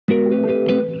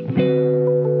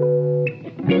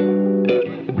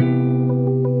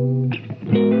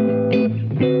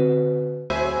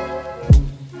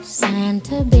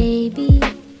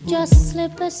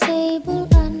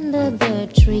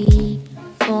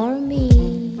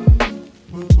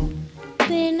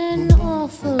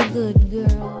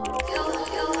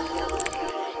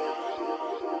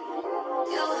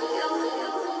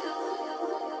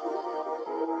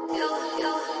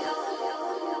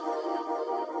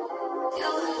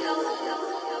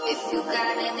If you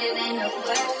got it, it ain't no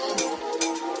question.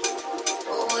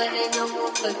 Oh, it ain't no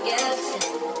room for guessing.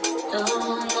 No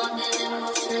more than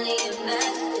emotionally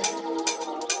invested.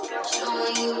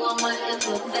 Showing you all my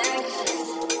imperfections.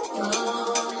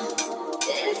 Oh,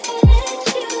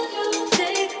 definitely you don't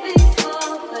take me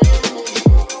for granted.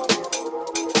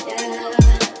 Yeah.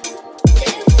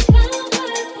 If I'm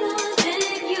worth more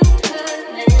than you could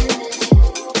manage,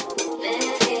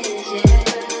 yeah.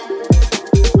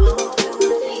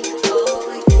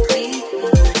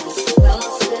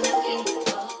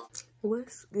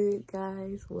 What's good,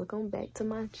 guys? Welcome back to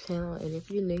my channel, and if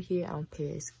you're new here, I'm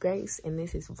Paris Grace, and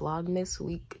this is Vlogmas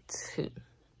week 2.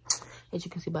 As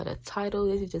you can see by the title,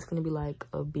 this is just gonna be like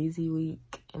a busy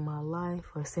week in my life,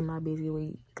 or semi-busy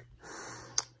week.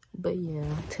 But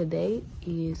yeah, today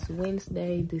is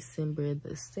Wednesday, December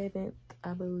the 7th,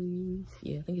 I believe.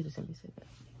 Yeah, I think it's December 7th.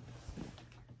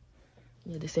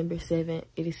 Yeah, December 7th.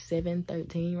 It is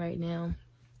 7:13 right now.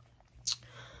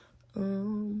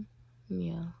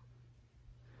 Yeah.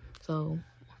 So I'm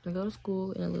gonna go to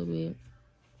school in a little bit.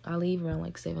 I leave around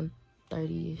like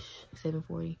 7:30ish,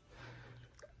 7:40.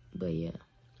 But yeah,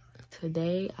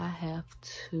 today I have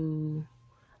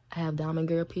Diamond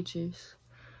Girl pictures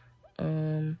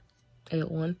at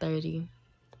 1:30,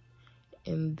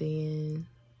 and then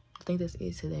I think that's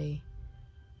it today.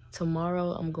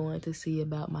 Tomorrow I'm going to see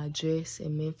about my dress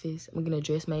in Memphis. I'm getting a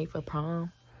dress made for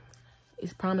prom.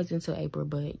 Prom is until April,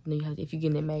 but you know, if you're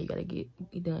getting it made, you gotta get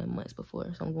it done months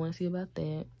before. So I'm going to see about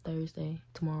that Thursday,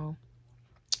 tomorrow.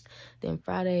 Then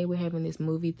Friday, we're having this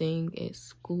movie thing at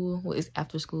school. Well, it's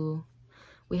after school.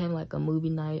 We're having like a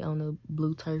movie night on the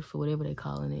blue turf or whatever they're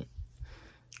calling it.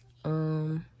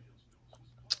 And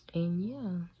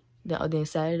yeah. Then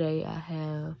Saturday, I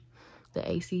have the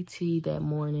ACT that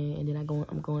morning, and then I'm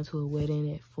going to a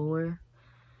wedding at 4.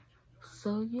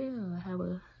 So yeah, I have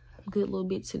a good little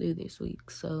bit to do this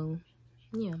week, so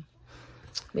yeah.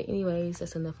 But anyways,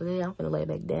 that's enough of that. I'm gonna lay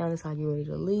back down as I get ready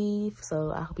to leave.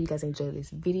 So I hope you guys enjoy this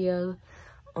video.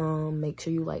 Make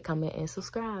sure you like, comment, and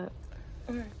subscribe.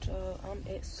 Alright, y'all, I'm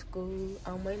at school.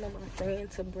 I'm waiting on my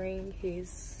friend to bring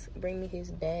me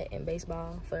his bat and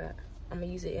baseball. I'm gonna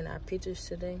use it in our pictures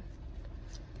today.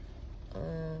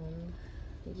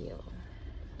 Yeah,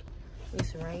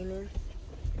 it's raining.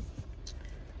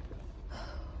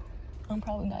 I'm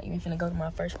probably not even finna go to my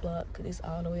first block because it's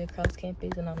all the way across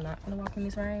campus, and I'm not gonna walk in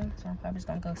this rain. So I'm probably just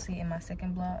gonna go sit in my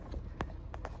second block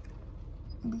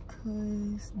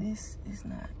because this is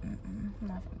not, I'm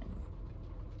not gonna do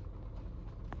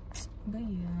it. But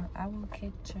yeah, I will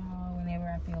catch y'all whenever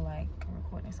I feel like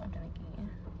recording something again.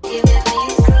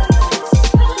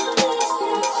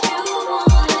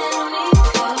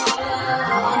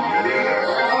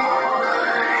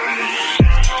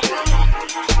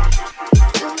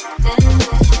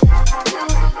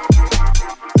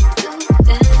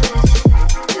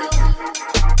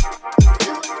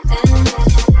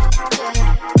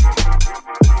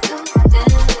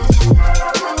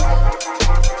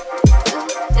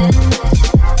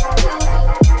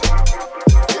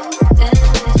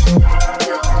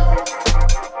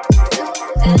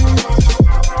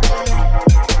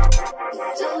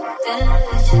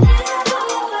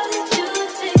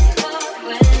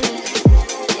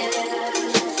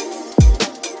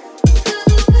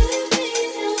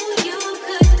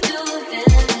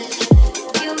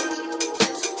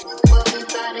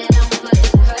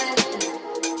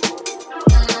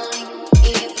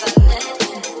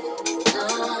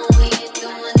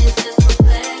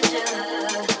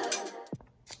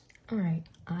 Alright,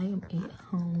 I am at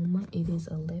home. It is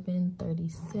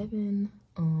 11:37.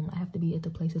 I have to be at the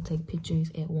place to take pictures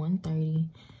at 1:30.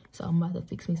 So I'm about to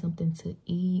fix me something to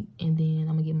eat, and then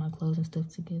I'm gonna get my clothes and stuff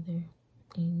together.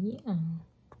 And yeah.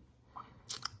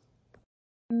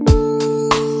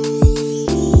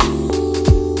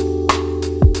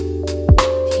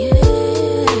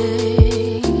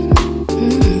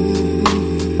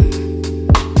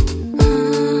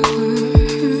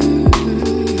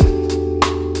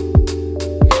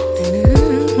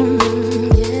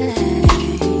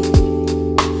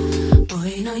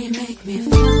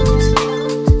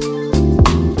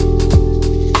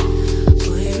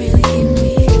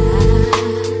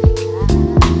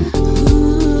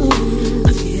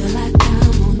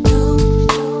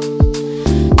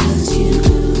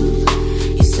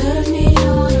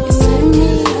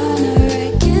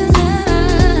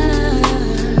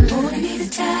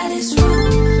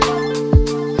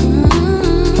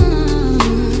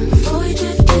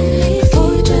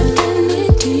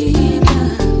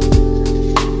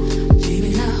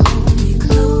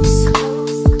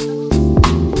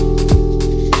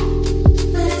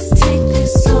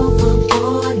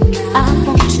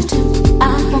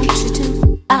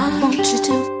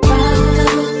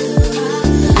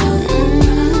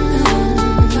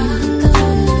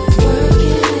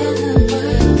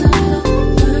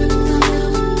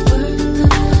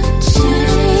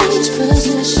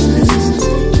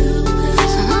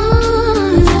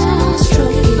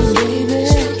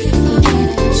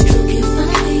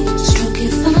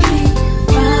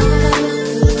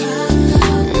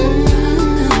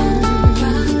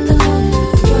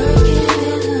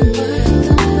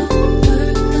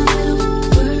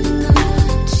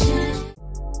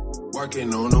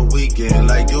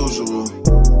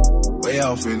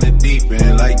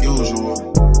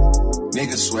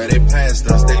 Niggas swear they passed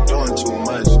us, they doing too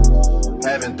much.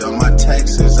 Haven't done my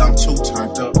taxes, I'm too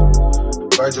turned up.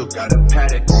 Virgil got a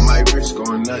paddock on my wrist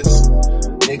going nuts.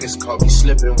 Niggas caught me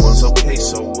slipping once, okay,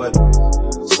 so what?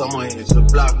 Someone hit the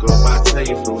block up, I tell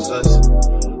you if it was us.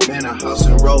 Man, a house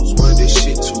in Rosewood, this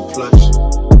shit too plush.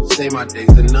 Say my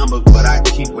day's the number, but I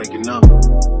keep waking up.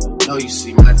 Know you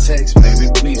see my text, baby,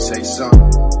 please say something.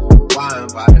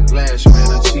 Wine by the glass, man,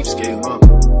 a cheapskate, huh?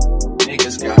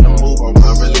 Niggas gotta move on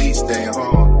my release day,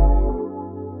 huh?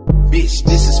 Bitch,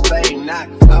 this is fame, not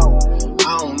clout.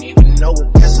 I don't even know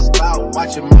what that's about.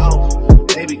 Watch your mouth.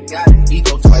 Baby got an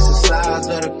ego twice the size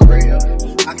of the crib.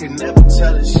 I can never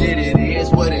tell a shit, it is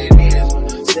what it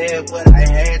is. Said what I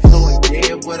had to and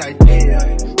did what I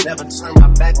did. Never turn my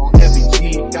back on every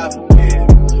G, God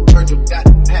forbid. Virgil got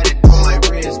the paddock on my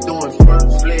wrist, doing front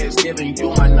flips. Giving you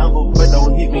my number, but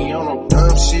don't hit me on no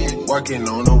dumb shit. Working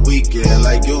on the weekend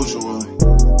like usual.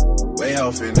 Way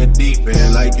off in the deep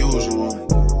end like usual.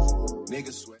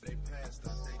 Niggas swear they passed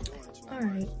us, they doing too much.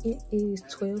 Alright, it is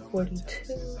 12:42,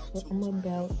 so I'm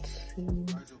about to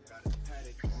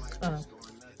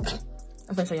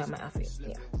I'm gonna show y'all my outfit.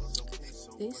 Yeah.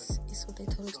 This is what they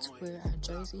told us to wear: our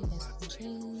jersey and some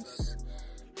jeans.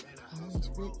 These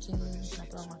ripped jeans. I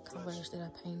put on my Converse that I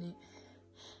painted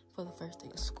for the first day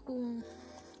of school.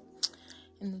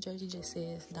 And the jersey just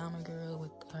says Diamond Girl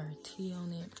with her T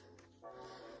on it.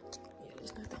 Yeah,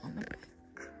 there's nothing on the back.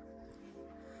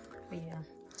 But yeah,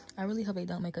 I really hope they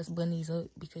don't make us button these up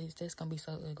because that's gonna be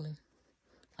so ugly.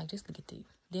 Like, just look at these.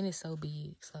 Then it's so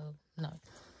big, so no.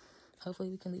 Hopefully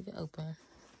we can leave it open.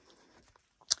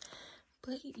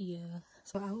 But yeah,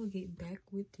 so I will get back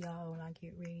with y'all when I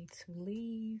get ready to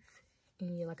leave.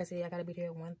 And yeah, like I said, I gotta be there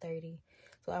at 1:30.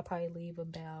 So I'll probably leave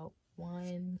about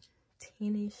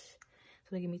 1:10ish.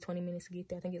 So they give me 20 minutes to get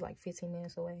there. I think it's like 15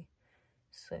 minutes away.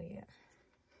 So yeah.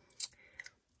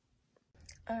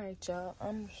 Alright, y'all,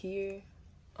 I'm here.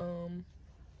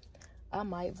 I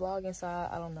might vlog inside.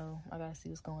 I don't know. I gotta see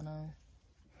what's going on.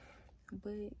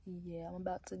 But yeah, I'm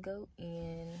about to go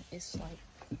in. It's like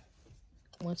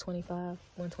 1:25,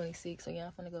 1:26. So yeah,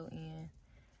 I'm gonna go in.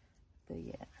 But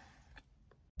yeah.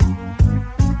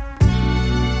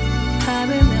 I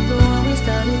remember when we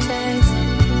started texting.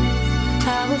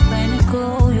 I was playing it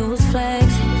cool, you was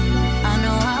flexing. I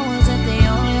know I wasn't the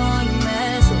only one you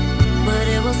messed with, but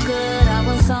it was good. I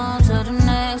was on to the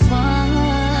next one.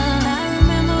 I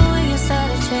remember when you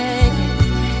started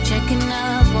checking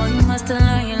up. Boy, you must have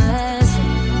learned your lesson.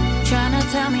 Trying to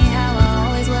tell me how I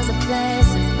always was a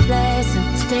blessing.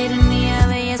 Stayed in the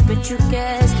obvious, but you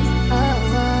guessed it.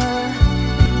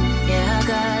 Yeah, I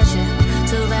got you.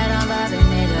 Too bad I'm vibing,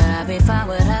 nigga. I'd be fine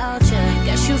without you.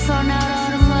 Guess you found out all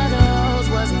the mother hoes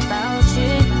wasn't about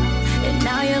you. And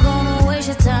now you're gonna waste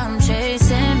your time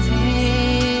chasing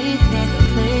me. Nigga,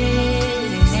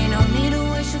 please. Ain't no need to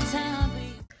waste your time.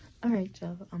 Alright,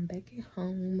 y'all, I'm back at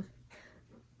home.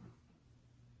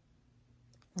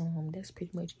 That's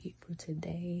pretty much it for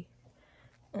today.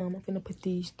 I'm gonna put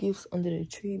these gifts under the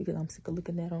tree because I'm sick of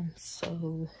looking at them.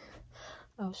 So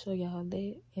I'll show y'all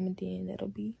that, and then that'll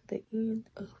be the end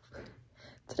of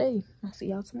today. I'll see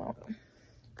y'all tomorrow.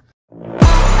 I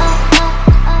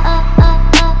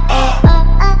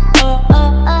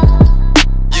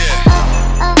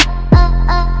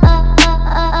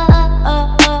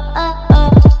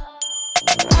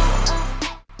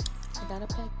got a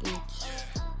package.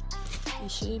 It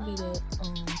should be the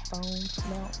phone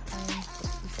mount thing.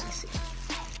 Let's see.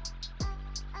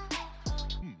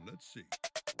 Let's see.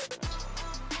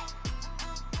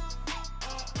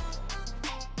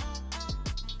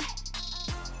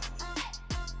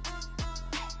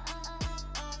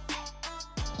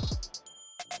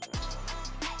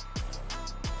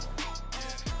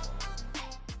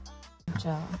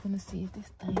 Y'all, I'm gonna see if this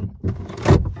thing.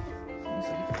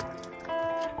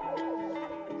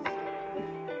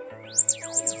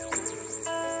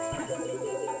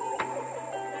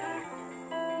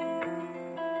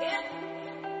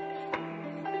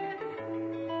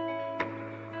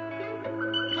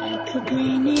 I could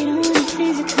blame it on the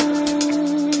physical.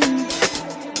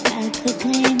 I could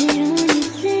blame it on your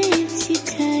lips, your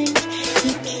touch,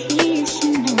 your kiss,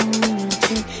 you know, your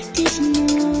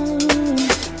traditional.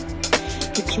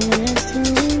 But your love's too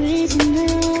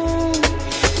original.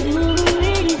 You're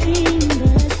anything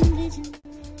but conventional.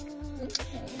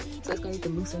 So it's gonna need to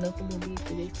loosen up a little bit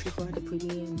because it's too hard to put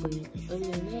in. But other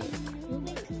than that,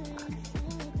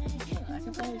 I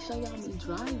can probably show y'all me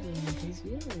driving because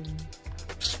yeah.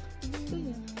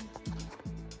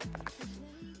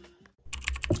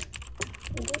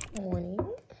 Good morning.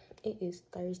 It is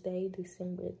Thursday,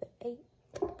 December the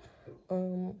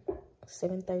 8th.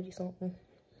 7:30 something.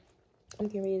 I'm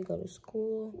getting ready to go to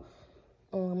school.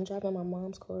 I'm driving my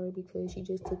mom's car because she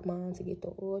just took mine to get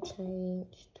the oil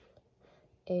changed.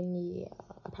 And yeah,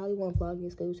 I probably won't vlog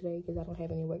at school today because I don't have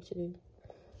any work to do.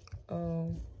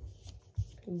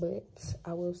 But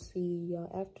I will see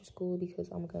y'all after school because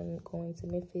I'm going to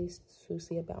Memphis to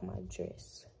see about my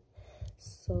dress.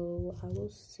 So I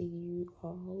will see you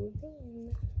all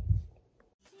then.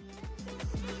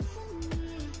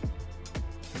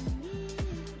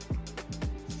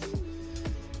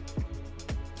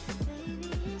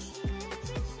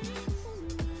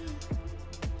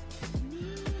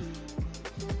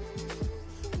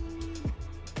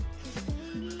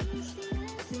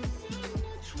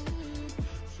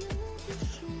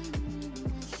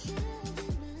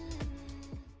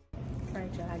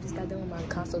 I just got done with my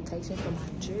consultation for my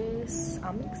dress.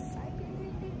 I'm excited.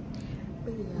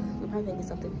 But yeah, we're probably gonna get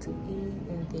something to eat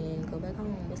and then go back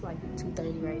home. It's like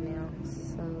 2:30 right now.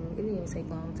 So it didn't even take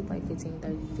long. It took like 15,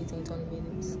 20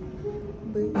 minutes.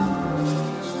 But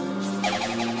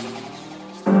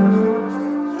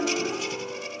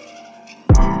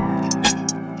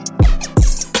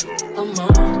come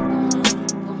on.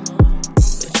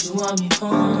 But you want me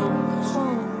home.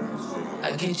 I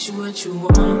get you what you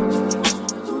want.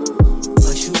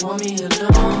 You want me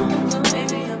alone,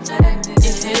 baby, I'm back.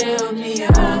 You held me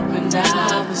up and I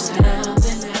was down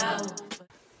and out.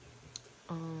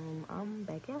 I'm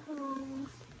back at home.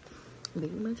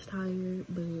 Very much tired,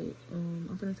 but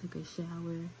I'm gonna take a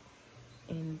shower,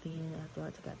 and then after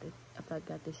I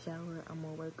got the shower, I'm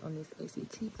gonna work on this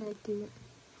ACT packet,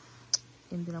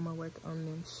 and then I'm gonna work on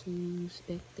them shoes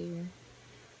back there.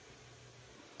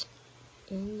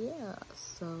 And yeah,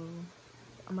 so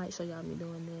I might show y'all me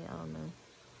doing that. I don't know.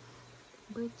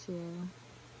 But yeah,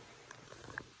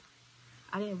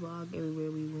 I didn't vlog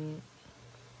everywhere we went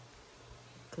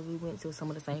because we went to some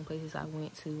of the same places I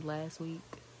went to last week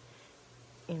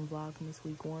in VLOGMAS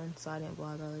week 1, so I didn't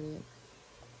vlog all of that.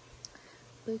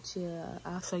 But yeah,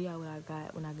 I'll show y'all what I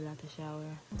got when I get out the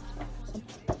shower.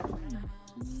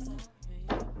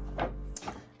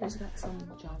 I just got some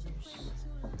joggers.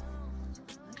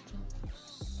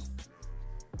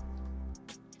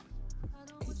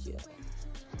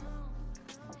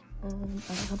 I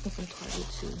got something from Target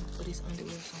too, but it's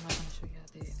underwear, so I'm not gonna show y'all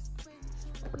that.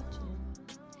 But yeah,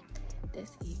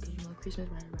 that's it, because you know Christmas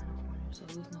right around the corner, so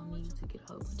there's no need to get a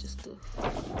whole bunch of stuff.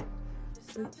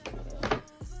 But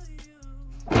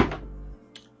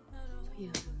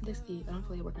yeah, that's it. I don't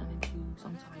feel like working on them shoes.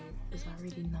 I'm tired. It's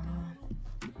already 9.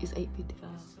 It's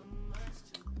 8:55.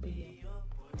 But yeah,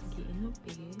 get in the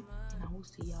bed, and I will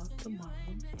see y'all tomorrow.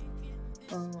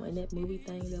 And that movie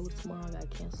thing that was tomorrow got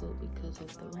canceled because of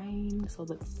the rain. So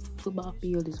the football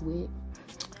field is wet.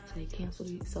 So they canceled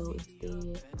it. So instead,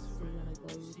 me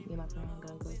and my friend are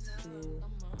gonna go to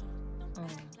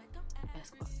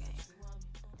basketball game.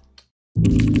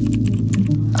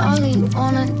 All you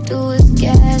wanna do is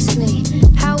gas me.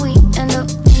 How we end up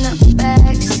in the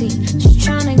backseat, just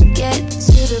trying to get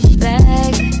to the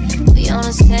bag. We on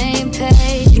the same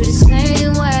page, you the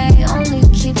same way. Only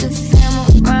keep the fam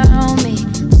around me,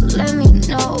 so let me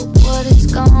know what it's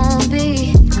gonna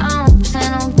be. I don't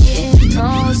plan on getting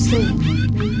no sleep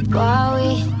while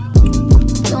we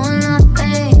doing our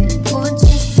thing, moving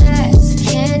too fast.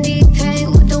 Candy paint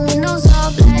with the windows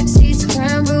all black, seats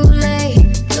creme brulee.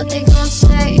 What they gon'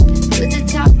 say? With the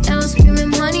top down, screaming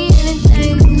money,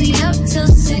 anything. We up till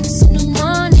 6 in the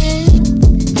morning.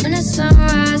 When the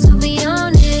sunrise, we'll be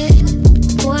on it.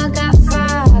 Boy, I got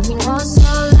 5, you know it's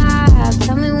so live.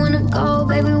 Tell me when to go,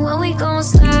 baby, when we gon'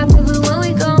 slide, baby, when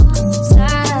we gon'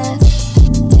 slide.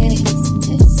 Hey,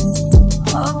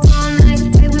 up all night,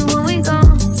 baby, when we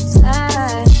gon'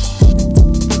 slide.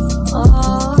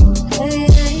 Oh, hey,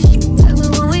 baby,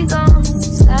 when we gon'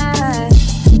 slide.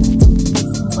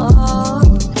 Oh,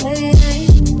 hey,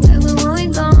 baby, when we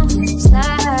gon'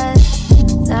 slide,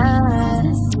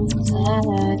 slide,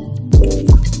 slide.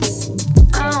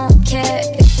 I don't care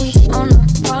if we on the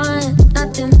run,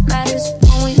 nothing matters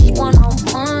when we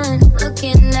one-on-one.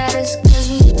 Looking at us cause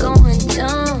we going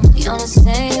dumb. We on the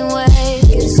same wave,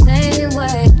 you the same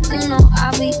way. You know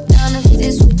I'll be down if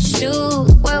this with you.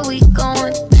 Where we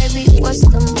going, baby, what's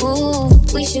the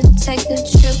move? We should take a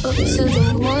trip up to the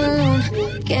moon.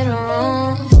 Get a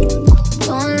room,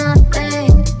 doing our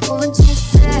thing, moving too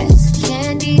fast.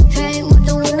 Candy paint with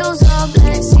the windows all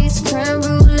black, seats creme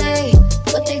brulee.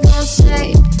 What they gon'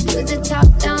 say? With the top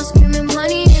down, screaming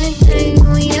money, anything.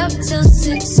 We up till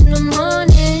 6 in the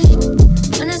morning.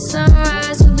 When the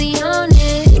sunrise, we'll be on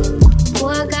it. Boy,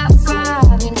 I got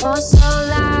 5, you know it's so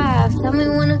live. Tell me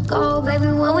when to go, baby,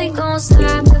 when we gon'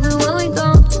 slide, baby, when we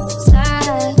gon'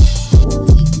 slide.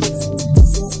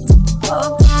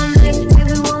 Up all night,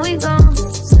 baby, when we gon'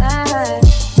 slide.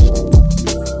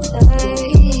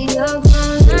 Hey, up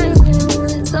all night, when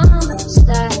we gon'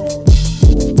 slide.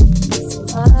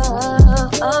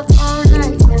 Up all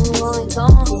night, baby, when we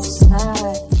gon'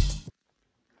 slide.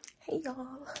 Hey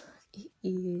y'all, it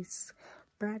is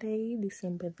Friday,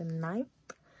 December the 9th.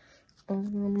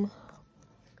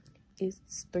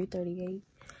 It's 3:38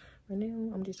 right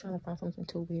now. I'm just trying to find something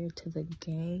to wear to the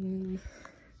game.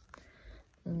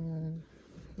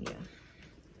 Yeah.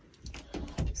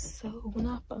 So when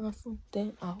I find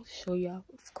something, I'll show y'all,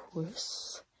 of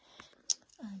course.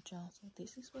 Alright, y'all. So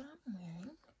this is what I'm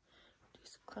wearing.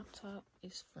 This crop top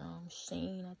is from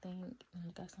Shein, I think, and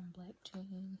it got some black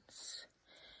jeans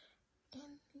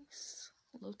and these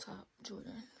low top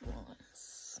Jordan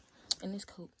ones, and this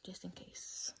coat just in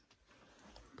case.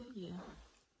 But yeah,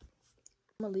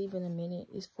 I'm gonna leave in a minute.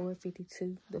 It's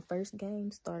 4:52. The first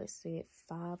game starts at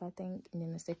 5, I think, and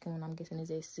then the second one I'm guessing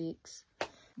is at 6.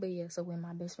 But yeah, so when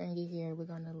my best friend get here, we're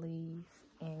gonna leave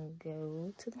and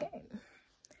go to the game.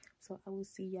 So I will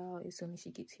see y'all as soon as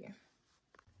she gets here.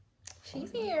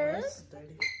 She's here.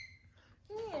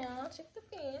 Yeah, check the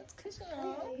fence, cause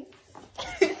y'all.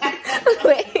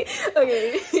 Wait,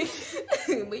 okay.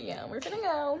 But yeah, we're gonna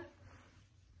go.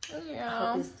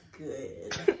 Yeah. It's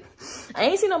good. I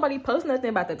ain't seen nobody post nothing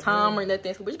about the time or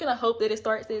nothing, so we're just gonna hope that it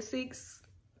starts at 6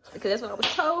 because that's what I was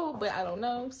told, but I don't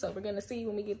know. So we're gonna see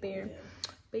when we get there.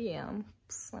 But yeah,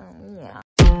 so yeah.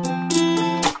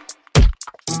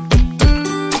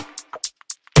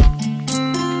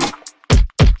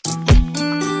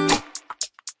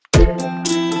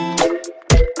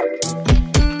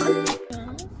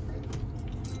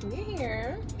 We're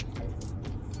here.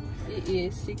 It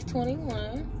is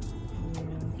 6:21.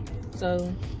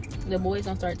 So the boys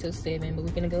don't start till 7, but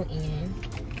we're gonna go in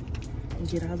and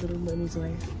get our little money's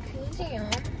worth.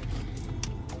 Yeah.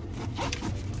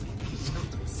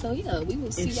 So yeah, we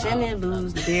will see. If Shannon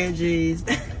lose, their G's.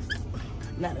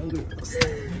 Not them girls.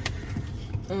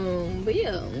 But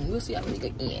yeah, we'll see y'all when we go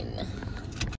in.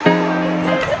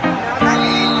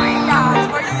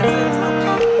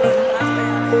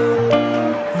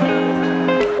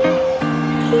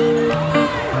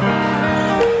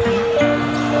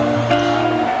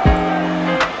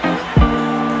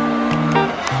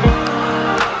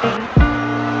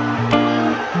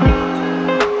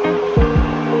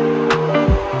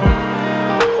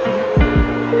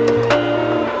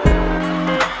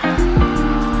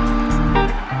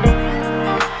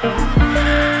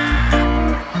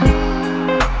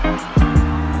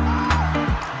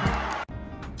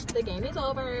 The game is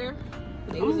over.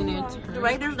 They was in there. The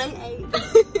Raiders, they ate.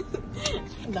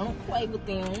 Don't play with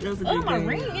them. Was a Oh, good my game.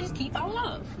 ring, it just keep falling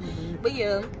off. But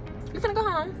yeah, we finna go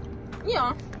home.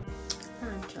 Yeah.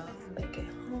 Alright, y'all, I'm back at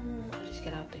home. I just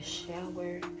got out the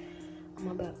shower. I'm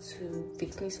about to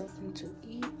fix me something to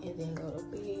eat and then go to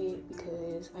bed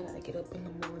because I gotta get up in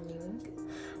the morning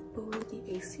for the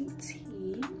ACT.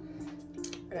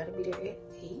 I gotta be there at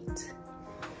 8.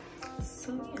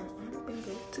 So yeah, I'm gonna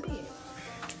go to bed.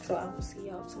 So I will see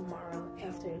y'all tomorrow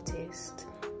after the test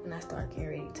when I start getting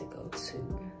ready to go to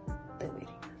the wedding.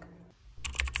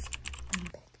 I'm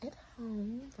back at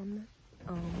home from the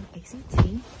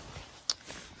ACT.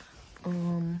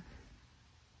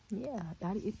 Yeah,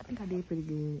 I think I did pretty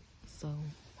good. So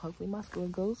hopefully my score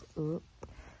goes up.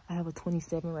 I have a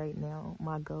 27 right now.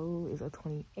 My goal is a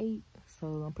 28,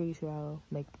 so I'm pretty sure I'll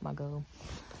make my goal.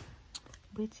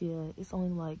 But yeah, it's only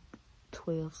like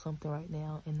 12 something right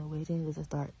now, and the wedding doesn't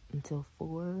start until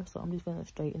 4, so I'm just gonna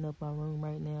straighten up my room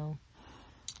right now.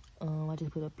 I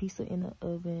just put a pizza in the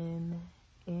oven,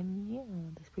 and yeah,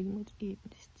 that's pretty much it.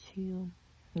 Just chill.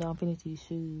 Now I'm finished these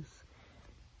shoes,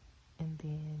 and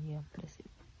then yeah, that's it.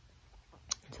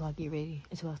 Until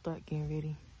I start getting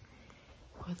ready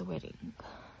for the wedding.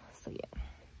 So yeah.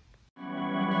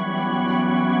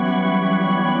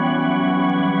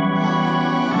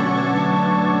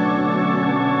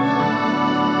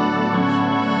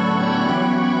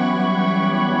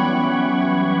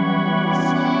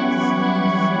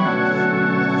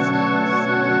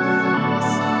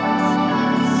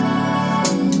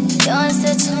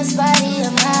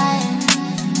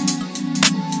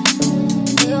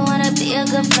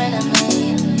 Good friend of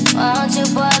me. Why don't you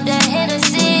pour up that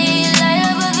Hennessy? Light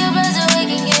up a few blunts and we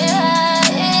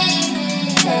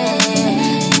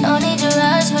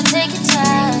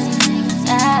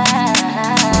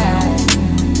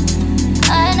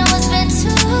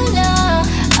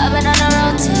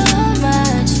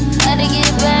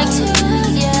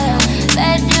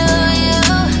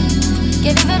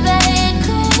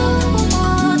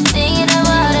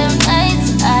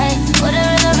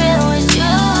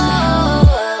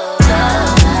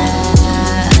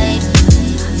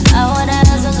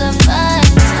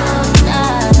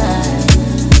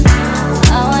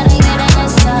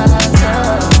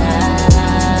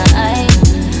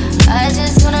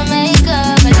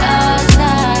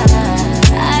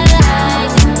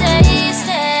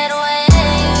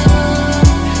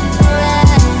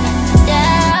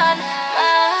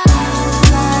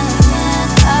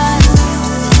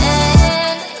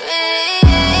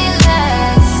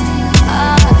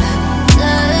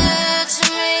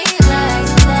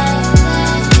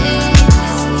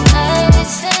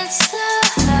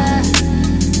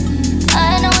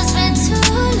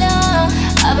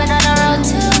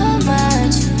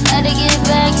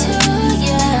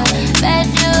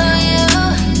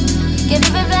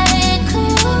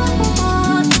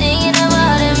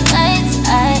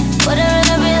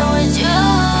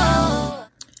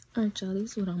y'all,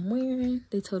 this is what I'm wearing.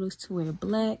 They told us to wear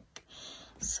black.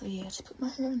 So yeah, I just put my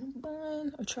hair in a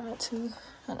bun, or try to,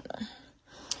 I don't know.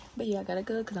 But yeah, I gotta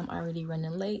go because I'm already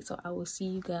running late. So I will see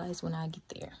you guys when I get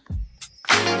there.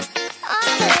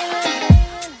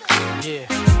 Yeah,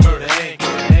 murder egg,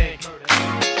 murder egg, murder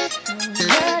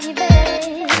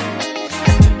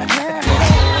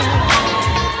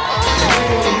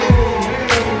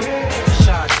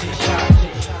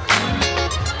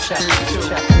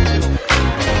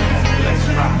Let's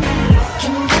rock.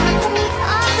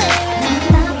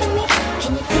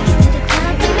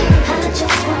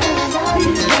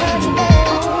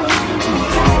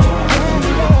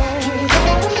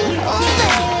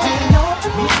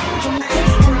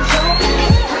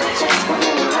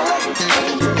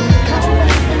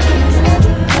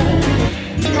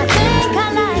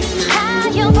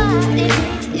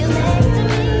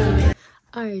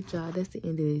 Alright y'all, that's the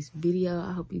end of this video.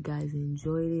 I hope you guys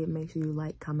enjoyed it. Make sure you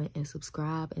like, comment, and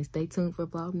subscribe, and stay tuned for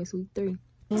Vlogmas Week 3.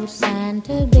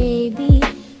 Santa baby,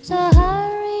 so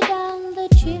hurry down the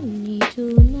chimney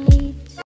tonight.